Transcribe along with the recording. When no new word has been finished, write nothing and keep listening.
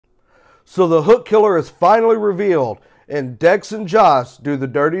So the hook killer is finally revealed, and Dex and Joss do the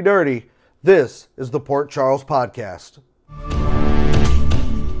dirty dirty. This is the Port Charles Podcast.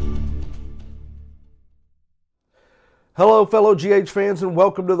 Hello, fellow GH fans, and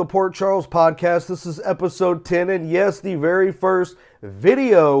welcome to the Port Charles Podcast. This is episode 10, and yes, the very first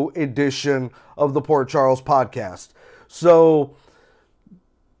video edition of the Port Charles Podcast. So,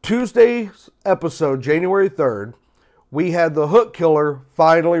 Tuesday's episode, January 3rd, we had the hook killer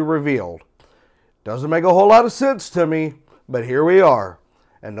finally revealed. Doesn't make a whole lot of sense to me, but here we are.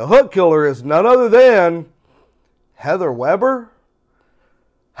 And the hook killer is none other than Heather Weber?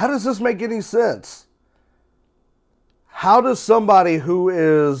 How does this make any sense? How does somebody who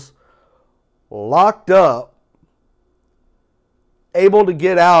is locked up able to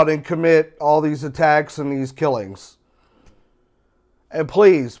get out and commit all these attacks and these killings? And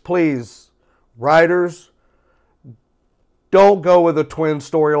please, writers, don't go with a twin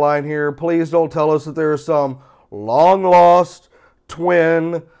storyline here. Please don't tell us that there is some long-lost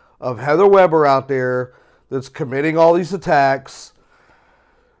twin of Heather Weber out there that's committing all these attacks.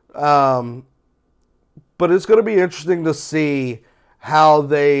 But it's going to be interesting to see how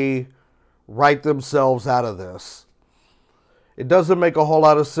they write themselves out of this. It doesn't make a whole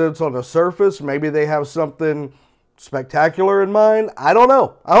lot of sense on the surface. Maybe they have something spectacular in mind. I don't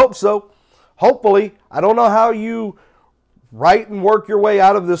know. I hope so. Hopefully. I don't know how you write and work your way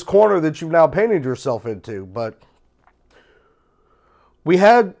out of this corner that you've now painted yourself into. But we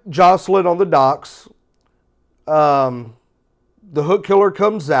had Jocelyn on the docks. The hook killer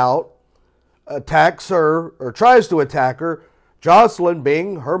comes out, attacks her, or tries to attack her. Jocelyn,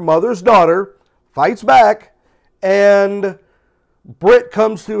 being her mother's daughter, fights back, and Britt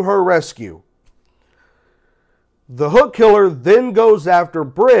comes to her rescue. The hook killer then goes after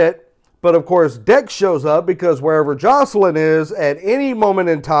Britt, but of course Dex shows up because wherever Jocelyn is, at any moment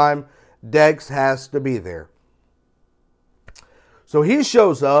in time, Dex has to be there. So he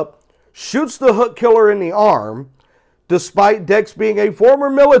shows up, shoots the hook killer in the arm, despite Dex being a former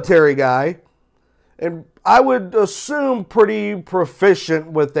military guy, and I would assume pretty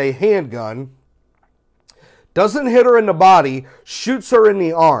proficient with a handgun. Doesn't hit her in the body, shoots her in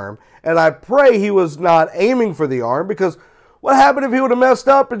the arm, and I pray he was not aiming for the arm, because what happened if he would have messed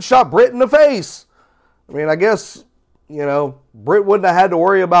up and shot Britt in the face? I mean, I guess, Britt wouldn't have had to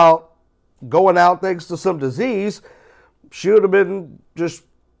worry about going out thanks to some disease. She would have been just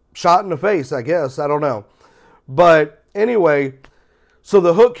shot in the face, I guess. I don't know. But anyway, so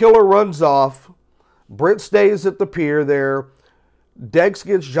the hook killer runs off. Britt stays at the pier there. Dex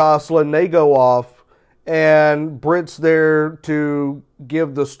gets Jocelyn. They go off. And Britt's there to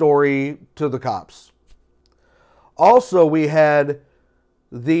give the story to the cops. Also, we had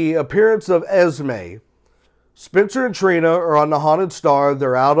the appearance of Esme. Spencer and Trina are on the Haunted Star.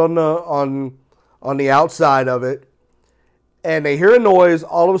 They're out on the outside of it. And they hear a noise.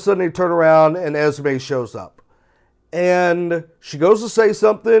 All of a sudden, they turn around and Esme shows up. And she goes to say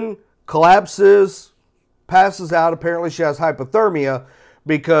something, collapses, passes out. Apparently, she has hypothermia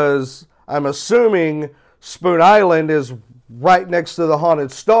because I'm assuming Spoon Island is right next to the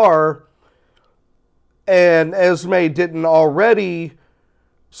Haunted Star. And Esme didn't already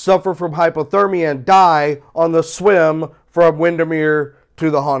suffer from hypothermia and die on the swim from Windermere to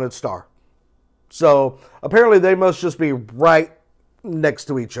the Haunted Star. So apparently they must just be right next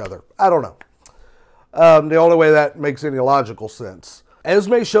to each other. I don't know. The only way that makes any logical sense.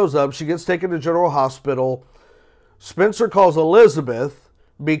 Esme shows up. She gets taken to General Hospital. Spencer calls Elizabeth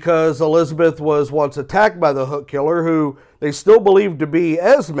because Elizabeth was once attacked by the hook killer, who they still believe to be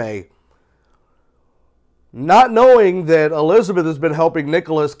Esme. Not knowing that Elizabeth has been helping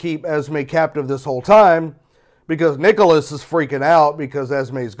Nikolas keep Esme captive this whole time, because Nikolas is freaking out because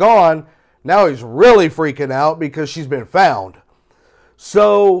Esme's gone. Now he's really freaking out because she's been found.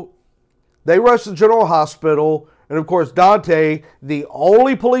 So they rush to General Hospital, and of course Dante, the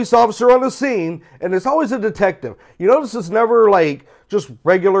only police officer on the scene, and it's always a detective. You notice it's never like just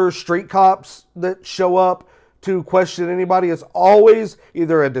regular street cops that show up to question anybody. It's always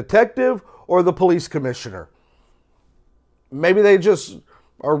either a detective or the police commissioner. Maybe they just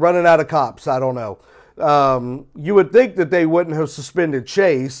are running out of cops. I don't know. You would think that they wouldn't have suspended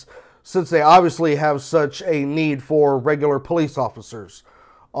Chase, since they obviously have such a need for regular police officers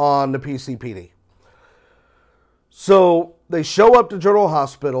on the PCPD. So they show up to General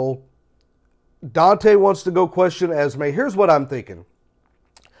Hospital. Dante wants to go question Esme. Here's what I'm thinking.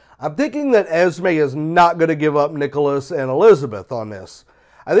 I'm thinking that Esme is not going to give up Nikolas and Elizabeth on this.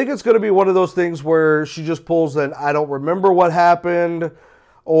 I think it's going to be one of those things where she just pulls an I don't remember what happened,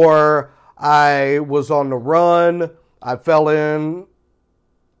 or I was on the run, I fell in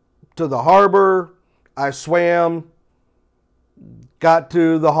to the harbor. I swam. Got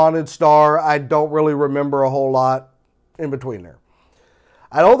to the Haunted Star. I don't really remember a whole lot in between there.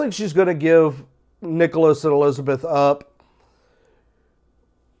 I don't think she's going to give Nikolas and Elizabeth up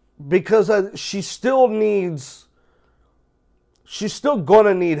because she's still going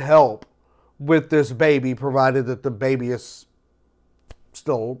to need help with this baby, provided that the baby is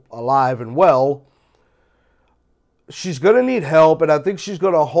still alive and well. She's going to need help, and I think she's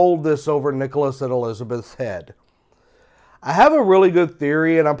going to hold this over Nikolas and Elizabeth's head. I have a really good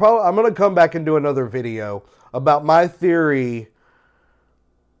theory, and I'm going to come back and do another video about my theory.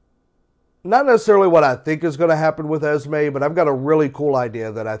 Not necessarily what I think is going to happen with Esme, but I've got a really cool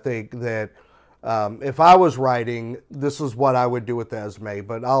idea that I think that if I was writing, this is what I would do with Esme,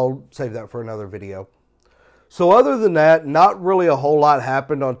 but I'll save that for another video. So other than that, not really a whole lot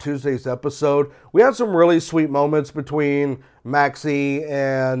happened on Tuesday's episode. We had some really sweet moments between Maxie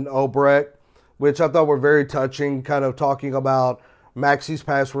and Obrecht, which I thought were very touching, kind of talking about Maxie's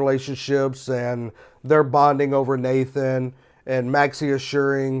past relationships and their bonding over Nathan, and Maxie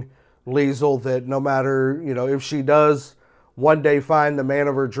assuring Liesel that no matter, if she does one day find the man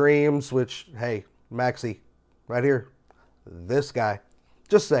of her dreams, which, hey, Maxie, right here, this guy,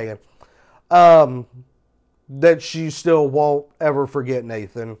 just saying, that she still won't ever forget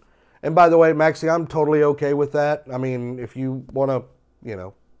Nathan. And by the way, Maxie, I'm totally okay with that. I mean, if you want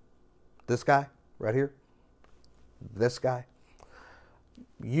to, this guy right here, this guy,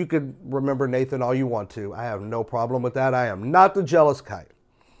 you could remember Nathan all you want to. I have no problem with that. I am not the jealous kind.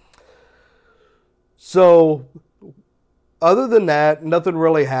 So, other than that, nothing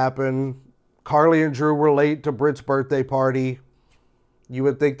really happened. Carly and Drew were late to Britt's birthday party. You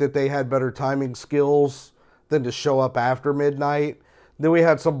would think that they had better timing skills than to show up after midnight. Then we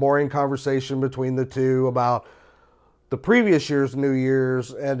had some boring conversation between the two about the previous year's New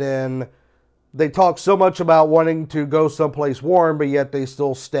Year's, and then they talked so much about wanting to go someplace warm, but yet they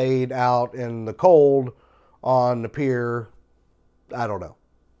still stayed out in the cold on the pier. I don't know.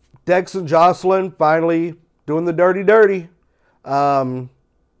 Dex and Jocelyn finally doing the dirty. I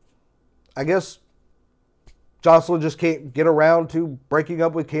guess Jocelyn just can't get around to breaking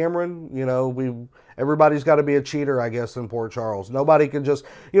up with Cameron. Everybody's got to be a cheater, I guess, in Port Charles. Nobody can just,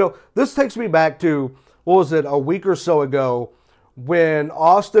 this takes me back to, what was it, a week or so ago when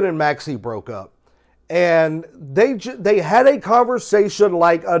Austin and Maxie broke up. And they had a conversation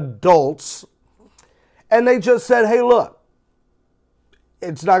like adults, and they just said, hey, look,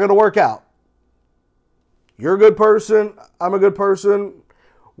 it's not going to work out. You're a good person. I'm a good person.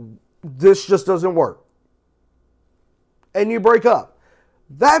 This just doesn't work. And you break up.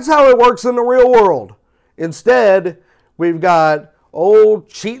 That's how it works in the real world. Instead, we've got old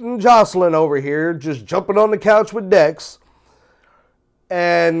cheating Jocelyn over here just jumping on the couch with Dex.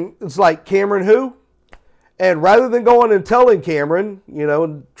 And it's like, Cameron who? And rather than going and telling Cameron,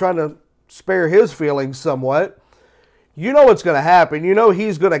 and trying to spare his feelings somewhat, what's going to happen.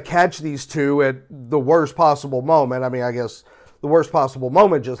 He's going to catch these two at the worst possible moment. I mean, I guess the worst possible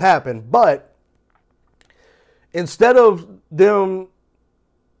moment just happened. But instead of them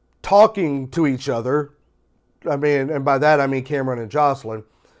talking to each other, and by that I mean Cameron and Jocelyn,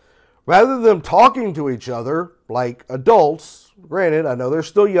 rather than them talking to each other like adults, granted, I know they're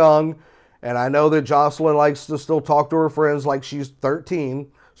still young, and I know that Jocelyn likes to still talk to her friends like she's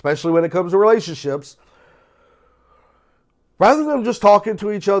 13, especially when it comes to relationships. Rather than just talking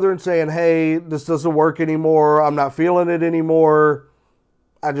to each other and saying, hey, this doesn't work anymore, I'm not feeling it anymore,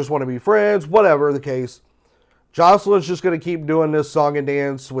 I just want to be friends, whatever the case, Jocelyn's just going to keep doing this song and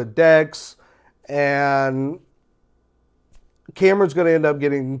dance with Dex, and Cameron's going to end up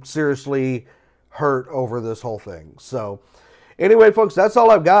getting seriously hurt over this whole thing. So, anyway, folks, that's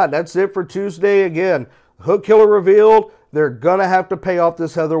all I've got. That's it for Tuesday. Again, Hook Killer revealed. They're going to have to pay off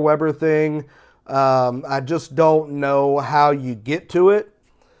this Heather Weber thing. I just don't know how you get to it.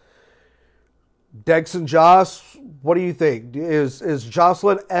 Dex and Joss, what do you think? Is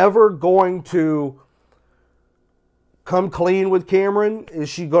Jocelyn ever going to come clean with Cameron? Is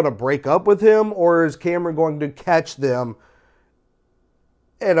she going to break up with him? Or is Cameron going to catch them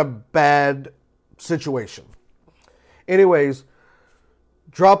in a bad situation? Anyways,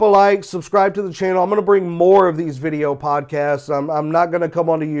 drop a like, subscribe to the channel. I'm going to bring more of these video podcasts. I'm not going to come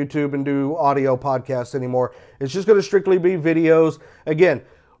onto YouTube and do audio podcasts anymore. It's just going to strictly be videos. Again,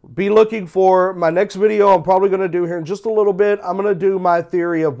 be looking for my next video. I'm probably going to do here in just a little bit. I'm going to do my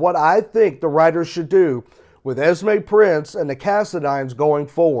theory of what I think the writers should do with Esme Prince and the Cassadines going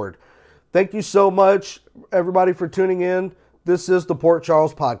forward. Thank you so much, everybody, for tuning in. This is the Port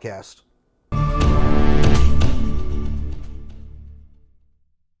Charles Podcast.